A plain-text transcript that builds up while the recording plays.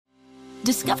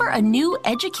Discover a new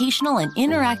educational and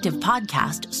interactive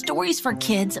podcast, Stories for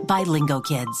Kids by Lingo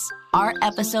Kids. Our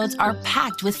episodes are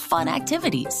packed with fun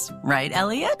activities. Right,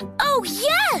 Elliot? Oh,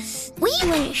 yes! We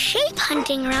went shape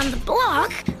hunting around the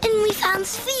block, and we found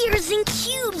spheres and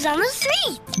cubes on the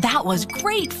street. That was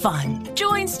great fun.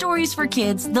 Join Stories for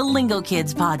Kids, the Lingo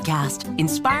Kids podcast,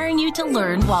 inspiring you to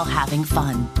learn while having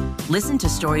fun. Listen to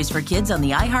Stories for Kids on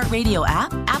the iHeartRadio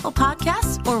app, Apple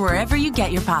Podcasts, or wherever you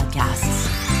get your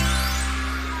podcasts.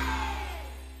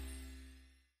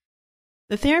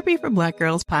 The Therapy for Black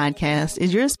Girls podcast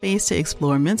is your space to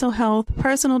explore mental health,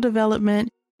 personal development,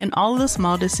 and all of the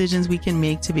small decisions we can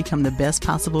make to become the best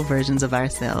possible versions of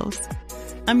ourselves.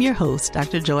 I'm your host,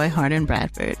 Dr. Joy Harden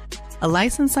Bradford, a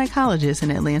licensed psychologist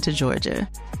in Atlanta, Georgia,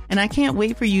 and I can't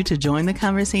wait for you to join the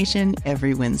conversation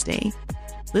every Wednesday.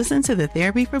 Listen to the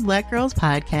Therapy for Black Girls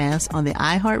podcast on the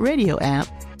iHeartRadio app,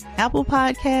 Apple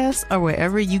Podcasts, or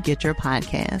wherever you get your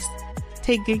podcasts.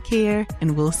 Take good care,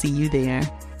 and we'll see you there.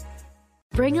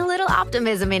 Bring a little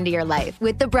optimism into your life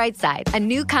with The Bright Side, a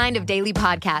new kind of daily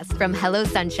podcast from Hello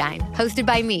Sunshine, hosted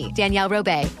by me, Danielle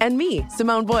Robay. And me,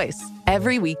 Simone Boyce.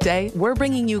 Every weekday, we're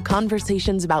bringing you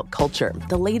conversations about culture,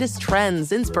 the latest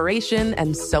trends, inspiration,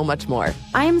 and so much more.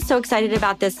 I am so excited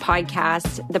about this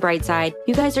podcast, The Bright Side.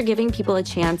 You guys are giving people a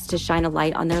chance to shine a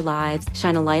light on their lives,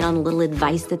 shine a light on a little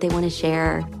advice that they want to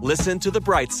share. Listen to The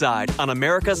Bright Side on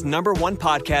America's #1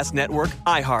 podcast network,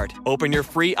 iHeart. Open your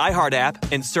free iHeart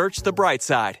app and search The Bright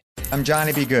Side. I'm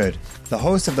Johnny B. Good, the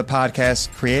host of the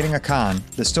podcast Creating a Con,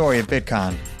 the story of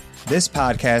Bitcoin. This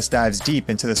podcast dives deep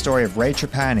into the story of Ray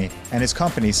Trapani and his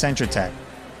company, Centratech.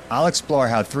 I'll explore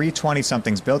how three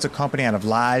 20-somethings built a company out of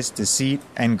lies, deceit,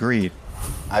 and greed.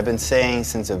 I've been saying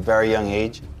since a very young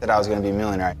age that I was going to be a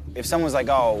millionaire. If someone's like,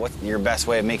 oh, what's your best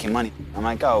way of making money? I'm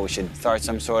like, oh, we should start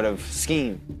some sort of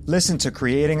scheme. Listen to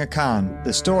Creating a Con,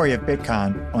 the story of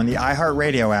Bitcoin on the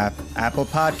iHeartRadio app, Apple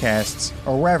Podcasts,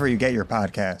 or wherever you get your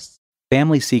podcasts.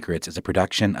 Family Secrets is a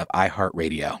production of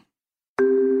iHeartRadio.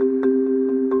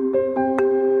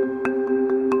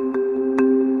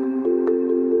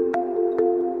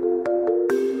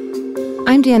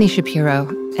 I'm Dani Shapiro,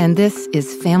 and this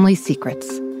is Family Secrets.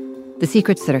 The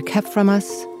secrets that are kept from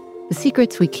us, the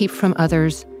secrets we keep from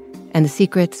others, and the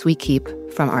secrets we keep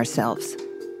from ourselves.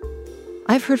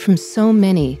 I've heard from so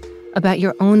many about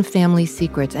your own family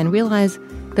secrets and realize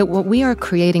that what we are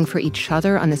creating for each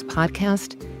other on this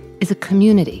podcast is a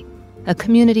community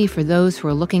for those who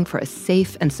are looking for a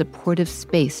safe and supportive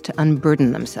space to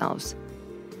unburden themselves.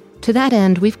 To that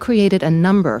end, we've created a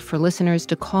number for listeners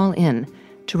to call in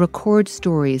to record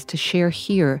stories to share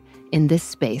here in this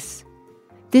space.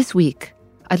 This week,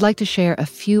 I'd like to share a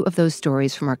few of those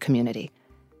stories from our community.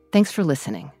 Thanks for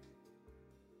listening.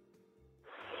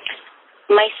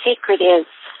 My secret is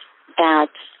that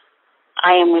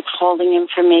I am withholding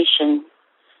information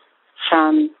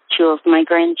from two of my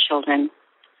grandchildren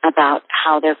about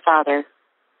how their father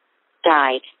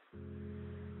died,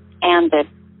 and that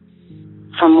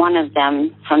from one of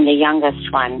them, from the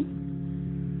youngest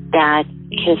one, that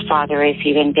his father is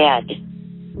even dead.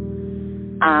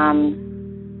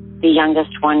 The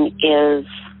youngest one is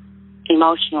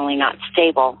emotionally not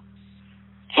stable,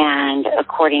 and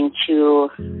according to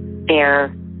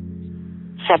their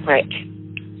separate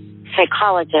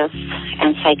psychologists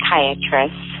and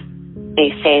psychiatrists, they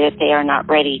say that they are not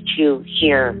ready to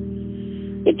hear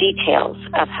the details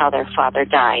of how their father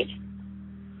died.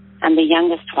 And the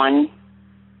youngest one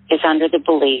is under the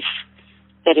belief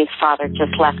that his father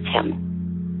just left him.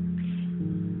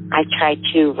 I tried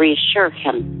to reassure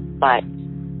him, but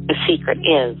the secret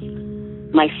is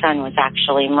my son was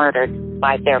actually murdered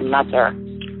by their mother.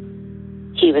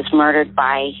 He was murdered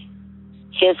by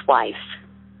his wife,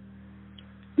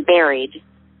 buried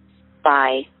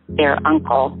by their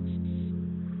uncle,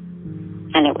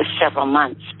 and it was several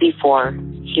months before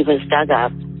he was dug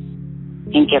up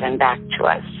and given back to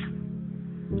us.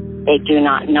 They do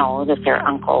not know that their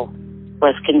uncle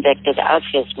was convicted of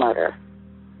his murder,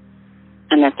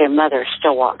 and that their mother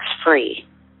still walks free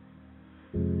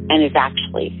and is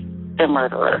actually the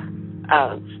murderer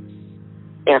of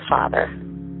their father.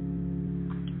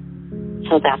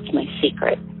 So that's my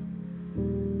secret.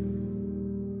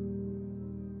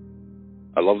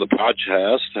 I love the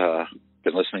podcast.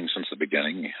 Been listening since the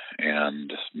beginning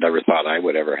and never thought I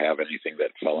would ever have anything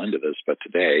that fell into this. But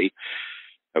today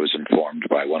I was informed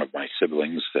by one of my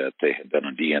siblings that they had done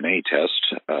a DNA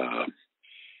test,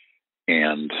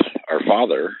 and our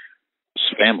father's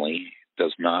family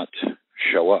does not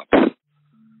show up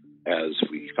as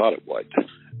we thought it would.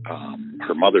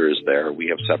 Her mother is there. We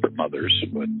have separate mothers,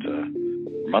 but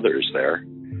her mother is there.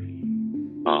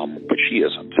 but she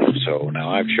isn't. So now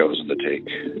I've chosen to take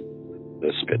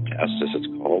the spit test, as it's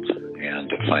called, and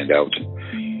to find out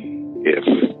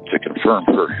to confirm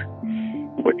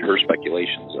what her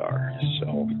speculations are.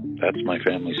 So that's my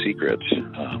family secret.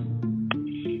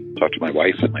 Talk to my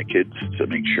wife and my kids to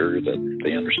make sure that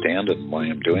they understand and why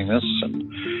I'm doing this.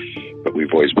 But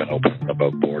we've always been open and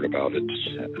above board about it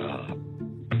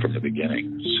from the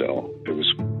beginning. So it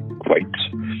was quite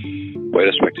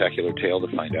a spectacular tale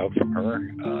to find out from her.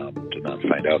 Did not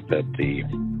find out that the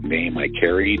name I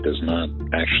carry does not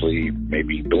actually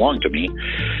maybe belong to me,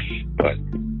 but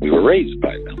we were raised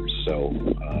by them. So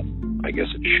I guess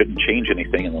it shouldn't change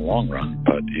anything in the long run,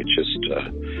 but it just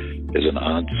is an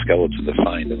odd skeleton to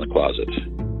find in the closet.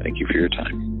 Thank you for your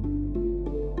time.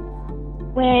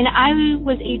 When I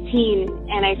was 18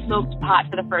 and I smoked pot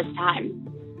for the first time,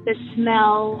 the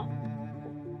smell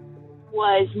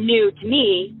was new to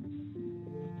me,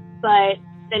 but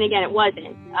then again, it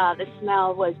wasn't. The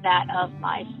smell was that of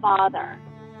my father.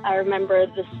 I remember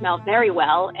the smell very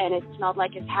well, and it smelled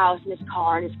like his house and his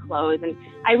car and his clothes. And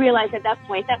I realized at that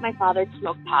point that my father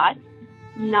smoked pot.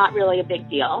 Not really a big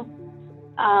deal.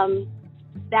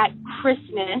 That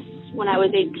Christmas, when I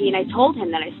was 18, I told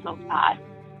him that I smoked pot.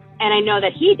 And I know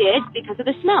that he did because of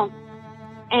the smell.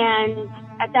 And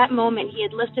at that moment, he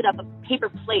had lifted up a paper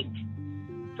plate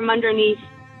from underneath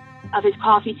of his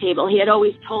coffee table. He had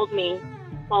always told me,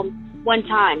 well, one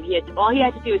time. All he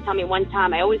had to do was tell me one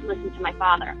time. I always listened to my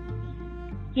father.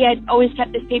 He had always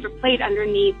kept this paper plate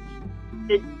underneath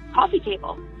the coffee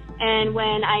table. And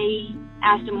when I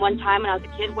asked him one time when I was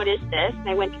a kid, what is this? And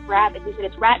I went to grab it. He said,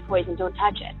 it's rat poison, don't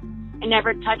touch it. I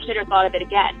never touched it or thought of it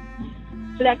again.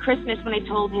 So that Christmas, when I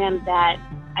told him that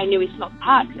I knew he smoked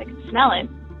pot because I could smell it,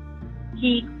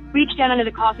 he reached down under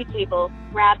the coffee table,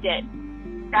 grabbed that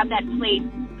plate,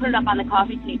 put it up on the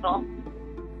coffee table,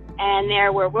 and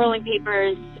there were rolling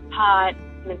papers, pot,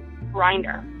 and a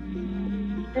grinder.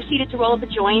 Proceeded to roll up a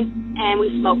joint, and we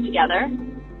smoked together.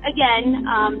 Again,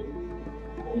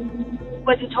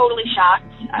 wasn't totally shocked.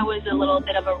 I was a little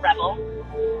bit of a rebel.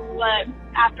 But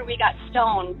after we got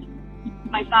stoned,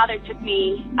 my father took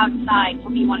me outside,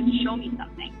 told me he wanted to show me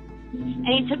something. And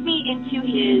he took me into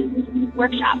his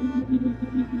workshop.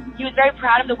 He was very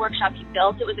proud of the workshop he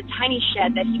built. It was a tiny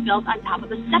shed that he built on top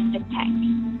of a septic tank.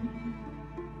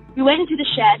 We went into the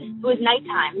shed. It was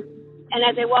nighttime. And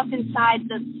as I walked inside,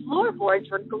 the floorboards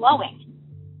were glowing.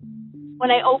 When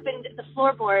I opened the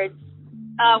floorboards,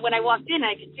 when I walked in,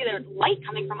 I could see there was light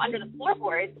coming from under the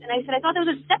floorboards. And I said, I thought there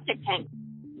was a septic tank.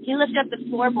 He lifted up the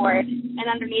floorboard, and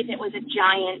underneath it was a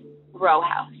giant row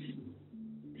house.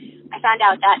 I found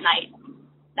out that night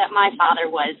that my father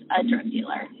was a drug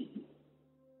dealer.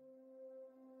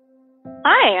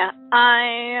 Hi,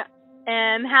 I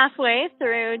am halfway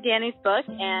through Danny's book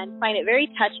and find it very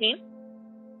touching.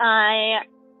 I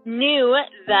knew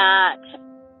that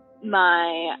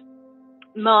my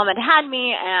mom had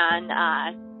me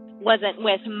and wasn't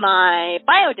with my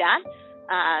bio dad.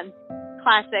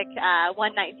 Classic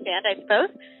one-night stand, I suppose.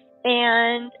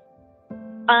 And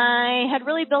I had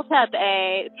really built up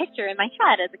a picture in my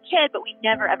head as a kid, but we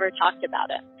never ever talked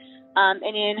about it.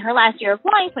 And in her last year of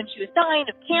life, when she was dying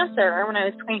of cancer, when I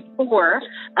was 24,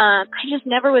 I just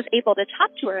never was able to talk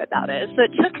to her about it. So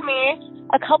it took me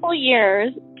a couple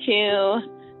years to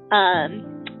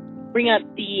bring up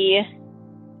the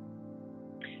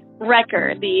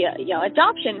record, the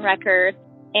adoption record.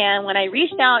 And when I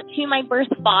reached out to my birth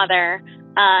father,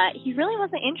 he really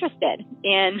wasn't interested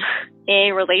in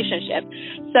a relationship.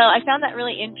 So I found that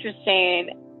really interesting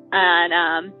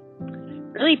and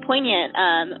really poignant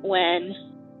when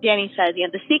Danny says,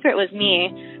 the secret was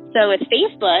me. So with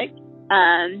Facebook,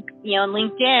 and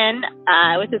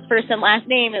LinkedIn, with his first and last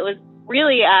name, it was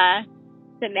really a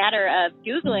matter of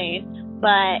Googling.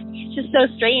 But it's just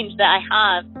so strange that I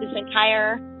have this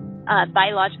entire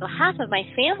biological half of my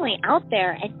family out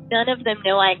there, and none of them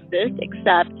know I exist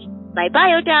except my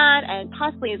bio dad and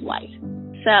possibly his wife.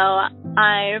 So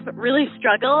I've really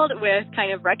struggled with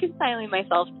kind of reconciling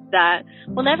myself that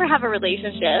we'll never have a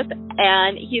relationship,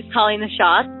 and he's calling the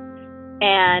shots,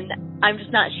 and I'm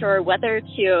just not sure whether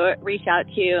to reach out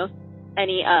to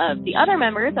any of the other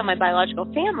members of my biological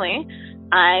family.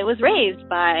 I was raised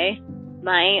by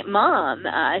my mom.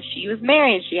 She was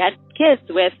married. She had kids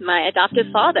with my adoptive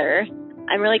father.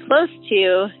 I'm really close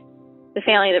to the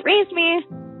family that raised me.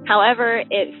 However,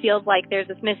 it feels like there's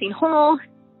this missing hole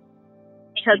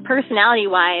because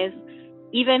personality-wise,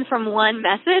 even from one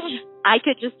message, I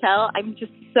could just tell I'm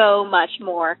just so much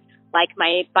more like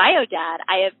my bio dad.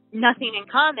 I have nothing in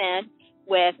common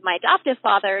with my adoptive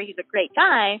father. He's a great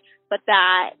guy, but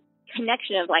that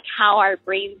connection of like how our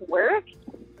brains work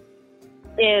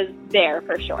is there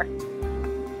for sure.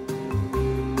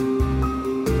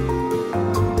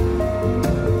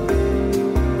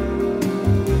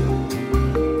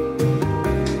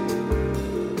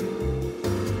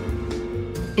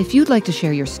 If you'd like to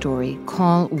share your story,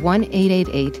 call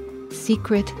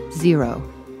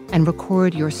 1-888-SECRET-0 and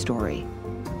record your story.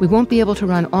 We won't be able to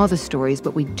run all the stories,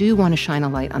 but we do want to shine a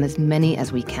light on as many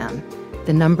as we can.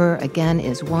 The number, again,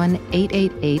 is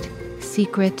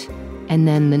 1-888-SECRET and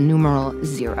then the numeral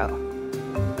 0.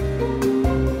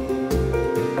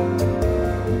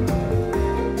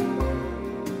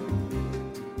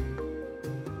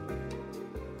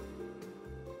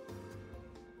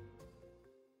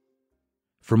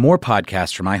 For more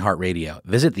podcasts from iHeartRadio,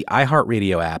 visit the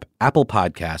iHeartRadio app, Apple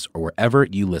Podcasts, or wherever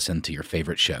you listen to your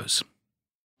favorite shows.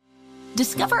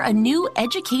 Discover a new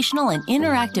educational and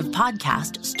interactive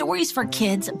podcast, Stories for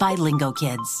Kids by Lingo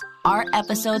Kids. Our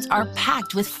episodes are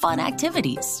packed with fun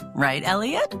activities. Right,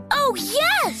 Elliot? Oh,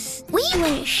 yes! We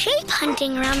went shape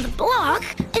hunting around the block,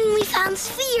 and we found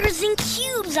spheres and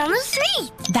cubes on the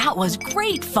street. That was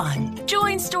great fun.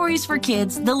 Join Stories for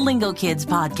Kids, the Lingo Kids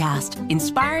podcast,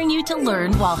 inspiring you to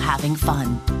learn while having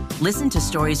fun. Listen to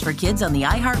Stories for Kids on the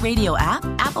iHeartRadio app,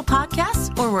 Apple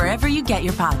Podcasts, or wherever you get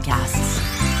your podcasts.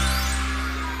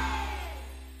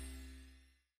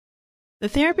 The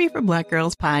Therapy for Black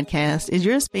Girls podcast is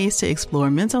your space to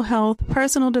explore mental health,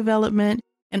 personal development,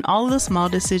 and all of the small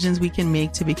decisions we can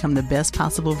make to become the best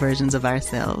possible versions of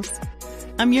ourselves.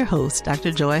 I'm your host,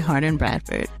 Dr. Joy Harden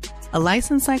Bradford, a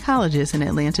licensed psychologist in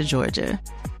Atlanta, Georgia,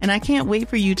 and I can't wait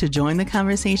for you to join the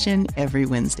conversation every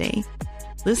Wednesday.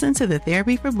 Listen to the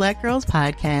Therapy for Black Girls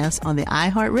podcast on the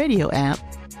iHeartRadio app,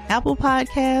 Apple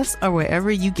Podcasts, or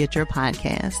wherever you get your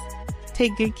podcasts.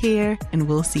 Take good care, and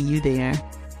we'll see you there.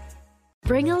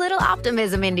 Bring a little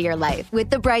optimism into your life with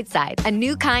The Bright Side, a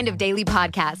new kind of daily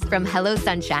podcast from Hello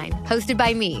Sunshine, hosted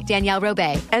by me, Danielle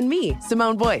Robay. And me,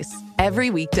 Simone Boyce.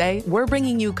 Every weekday, we're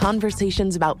bringing you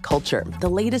conversations about culture, the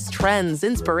latest trends,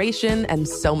 inspiration, and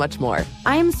so much more.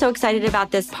 I am so excited about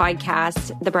this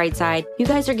podcast, The Bright Side. You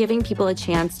guys are giving people a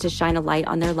chance to shine a light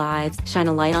on their lives, shine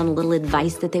a light on a little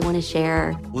advice that they want to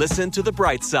share. Listen to The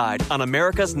Bright Side on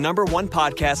America's #1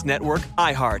 podcast network,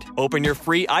 iHeart. Open your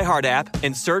free iHeart app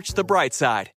and search The Bright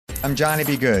Side. I'm Johnny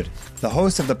B. Good, the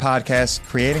host of the podcast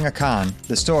Creating a Con,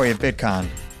 the story of Bitcoin.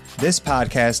 This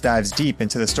podcast dives deep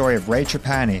into the story of Ray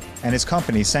Trapani and his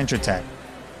company, Centratech.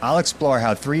 I'll explore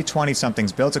how three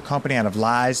 20-somethings built a company out of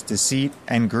lies, deceit,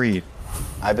 and greed.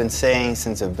 I've been saying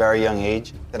since a very young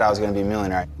age that I was going to be a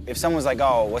millionaire. If someone's like,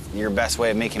 oh, what's your best way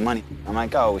of making money? I'm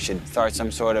like, oh, we should start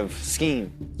some sort of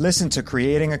scheme. Listen to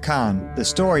Creating a Con, the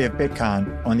story of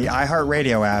Bitcoin, on the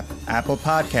iHeartRadio app, Apple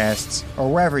Podcasts,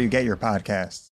 or wherever you get your podcasts.